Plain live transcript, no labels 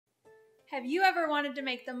Have you ever wanted to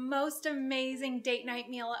make the most amazing date night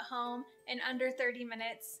meal at home in under 30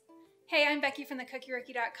 minutes? Hey, I'm Becky from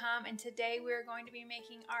thecookierookie.com, and today we're going to be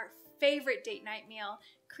making our favorite date night meal,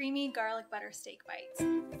 creamy garlic butter steak bites.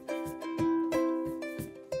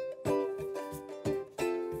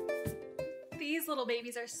 These little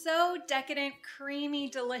babies are so decadent, creamy,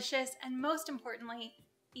 delicious, and most importantly,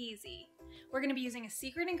 easy. We're going to be using a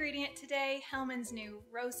secret ingredient today, Hellmann's new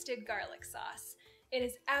roasted garlic sauce. It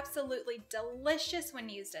is absolutely delicious when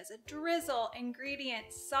used as a drizzle,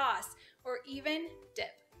 ingredient, sauce, or even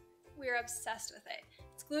dip. We're obsessed with it.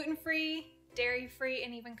 It's gluten-free, dairy-free,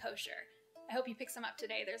 and even kosher. I hope you pick some up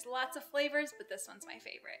today. There's lots of flavors, but this one's my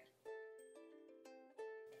favorite.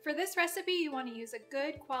 For this recipe, you want to use a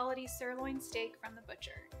good quality sirloin steak from the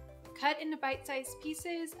butcher. Cut into bite-sized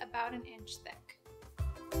pieces about an inch thick.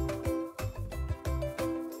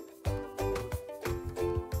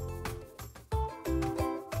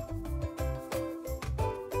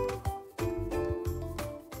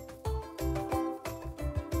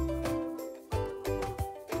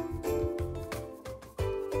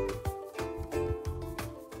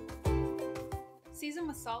 Season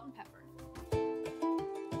with salt and pepper.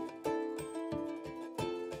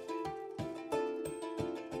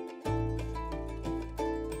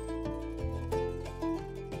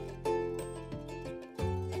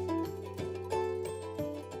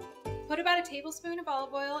 Put about a tablespoon of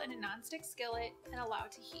olive oil in a nonstick skillet and allow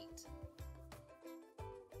it to heat.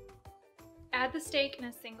 Add the steak in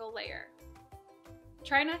a single layer.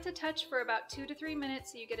 Try not to touch for about 2 to 3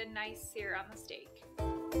 minutes so you get a nice sear on the steak.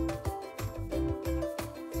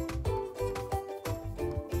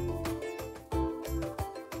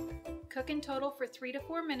 Cook in total for 3 to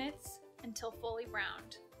 4 minutes until fully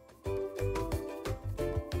browned.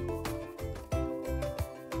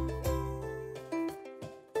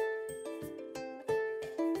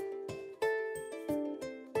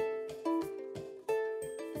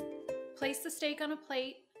 Place the steak on a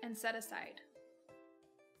plate and set aside.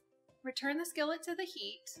 Return the skillet to the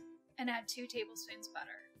heat and add 2 tablespoons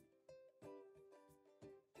butter.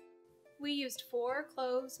 We used 4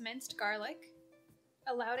 cloves minced garlic.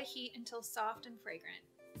 Allow to heat until soft and fragrant.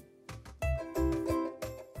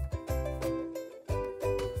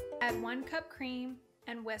 Add 1 cup cream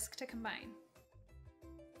and whisk to combine.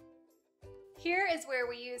 Here is where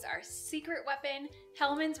we use our secret weapon,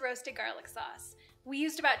 Hellmann's roasted garlic sauce. We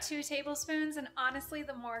used about 2 tablespoons, and honestly,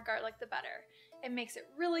 the more garlic the better. It makes it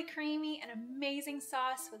really creamy and amazing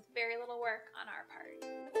sauce with very little work on our part.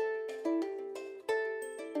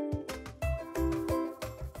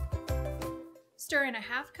 Stir in a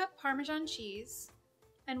 ½ cup Parmesan cheese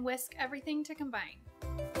and whisk everything to combine.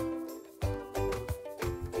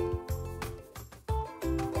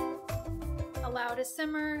 Allow to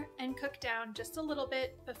simmer and cook down just a little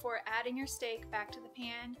bit before adding your steak back to the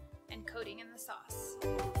pan and coating in the sauce.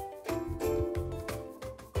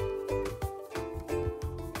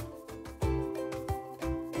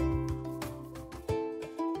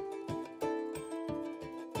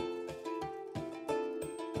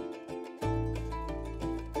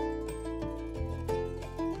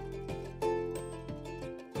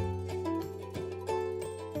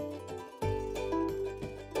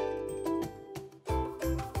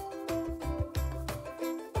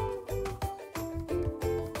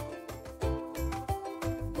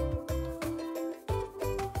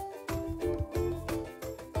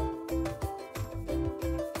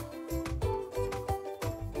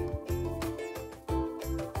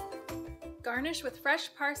 Garnish with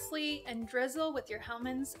fresh parsley and drizzle with your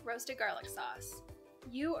Hellmann's roasted garlic sauce.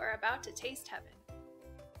 You are about to taste heaven.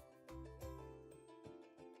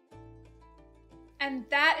 And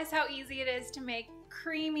that is how easy it is to make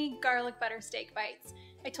creamy garlic butter steak bites.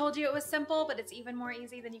 I told you it was simple, but it's even more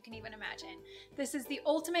easy than you can even imagine. This is the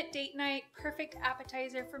ultimate date night, perfect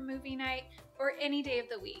appetizer for movie night, or any day of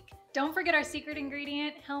the week. Don't forget our secret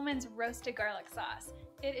ingredient, Hellmann's roasted garlic sauce.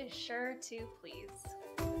 It is sure to please.